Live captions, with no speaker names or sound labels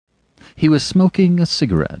He was smoking a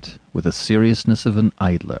cigarette with the seriousness of an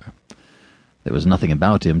idler. There was nothing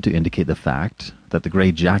about him to indicate the fact that the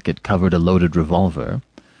grey jacket covered a loaded revolver,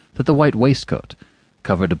 that the white waistcoat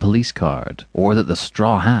covered a police card, or that the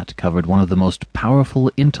straw hat covered one of the most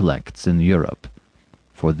powerful intellects in Europe.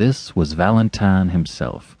 For this was Valentin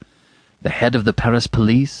himself, the head of the Paris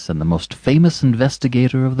police and the most famous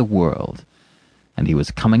investigator of the world, and he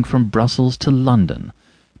was coming from Brussels to London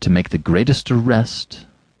to make the greatest arrest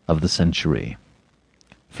of the century.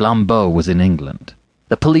 Flambeau was in England.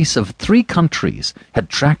 The police of 3 countries had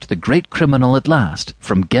tracked the great criminal at last,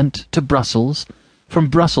 from Ghent to Brussels, from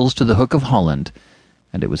Brussels to the Hook of Holland,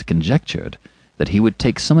 and it was conjectured that he would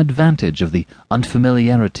take some advantage of the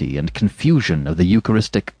unfamiliarity and confusion of the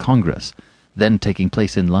Eucharistic Congress, then taking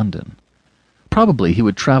place in London. Probably he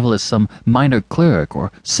would travel as some minor clerk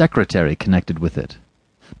or secretary connected with it.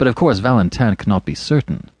 But of course Valentin could not be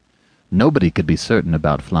certain. Nobody could be certain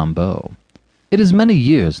about Flambeau. It is many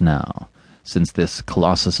years now since this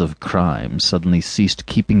colossus of crime suddenly ceased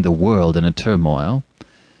keeping the world in a turmoil,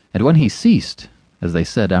 and when he ceased, as they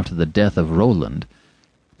said after the death of Roland,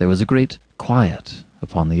 there was a great quiet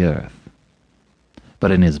upon the earth.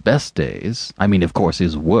 But in his best days, I mean of course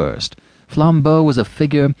his worst, Flambeau was a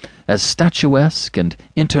figure as statuesque and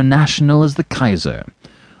international as the Kaiser.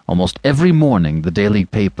 Almost every morning the daily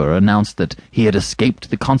paper announced that he had escaped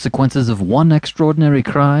the consequences of one extraordinary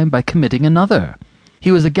crime by committing another.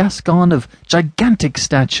 He was a Gascon of gigantic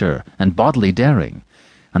stature and bodily daring,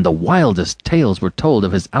 and the wildest tales were told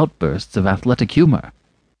of his outbursts of athletic humor.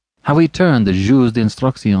 How he turned the juge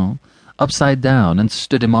d'instruction upside down and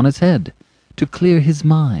stood him on his head, to clear his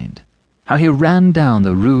mind. How he ran down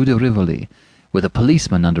the Rue de Rivoli with a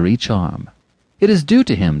policeman under each arm. It is due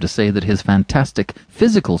to him to say that his fantastic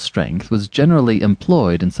physical strength was generally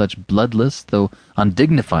employed in such bloodless though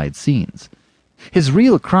undignified scenes. His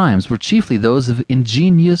real crimes were chiefly those of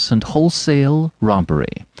ingenious and wholesale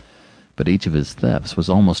robbery, but each of his thefts was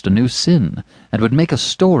almost a new sin, and would make a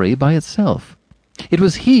story by itself. It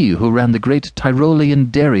was he who ran the great Tyrolean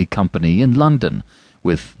Dairy Company in London,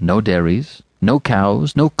 with no dairies, no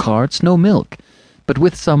cows, no carts, no milk, but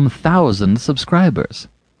with some 1,000 subscribers.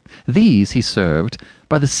 These he served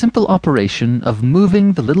by the simple operation of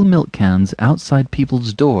moving the little milk cans outside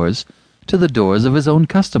people's doors to the doors of his own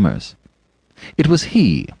customers. It was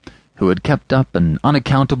he who had kept up an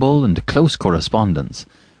unaccountable and close correspondence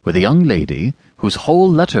with a young lady whose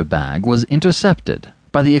whole letter bag was intercepted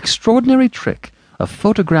by the extraordinary trick of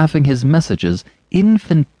photographing his messages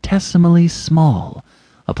infinitesimally small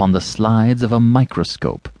upon the slides of a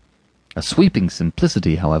microscope. A sweeping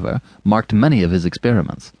simplicity, however, marked many of his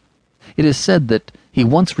experiments. It is said that he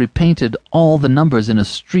once repainted all the numbers in a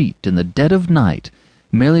street in the dead of night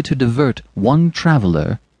merely to divert one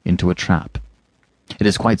traveller into a trap. It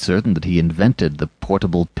is quite certain that he invented the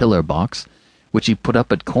portable pillar box, which he put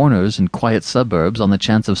up at corners in quiet suburbs on the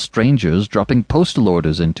chance of strangers dropping postal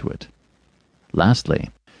orders into it. Lastly,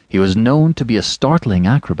 he was known to be a startling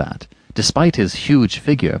acrobat. Despite his huge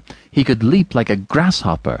figure, he could leap like a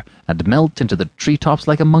grasshopper and melt into the treetops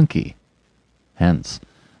like a monkey. Hence,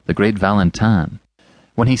 the great Valentin,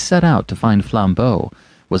 when he set out to find Flambeau,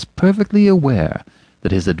 was perfectly aware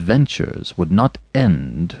that his adventures would not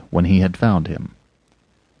end when he had found him.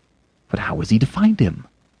 But how was he to find him?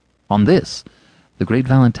 On this, the great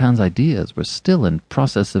Valentin's ideas were still in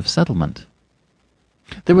process of settlement.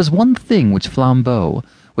 There was one thing which Flambeau,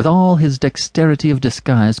 with all his dexterity of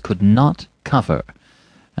disguise, could not cover,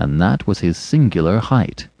 and that was his singular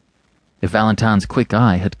height. If Valentin's quick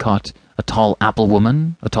eye had caught a tall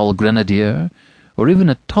apple-woman, a tall grenadier, or even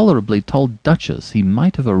a tolerably tall duchess, he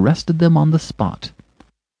might have arrested them on the spot.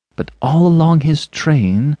 But all along his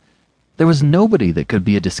train there was nobody that could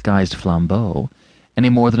be a disguised Flambeau, any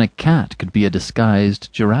more than a cat could be a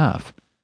disguised giraffe.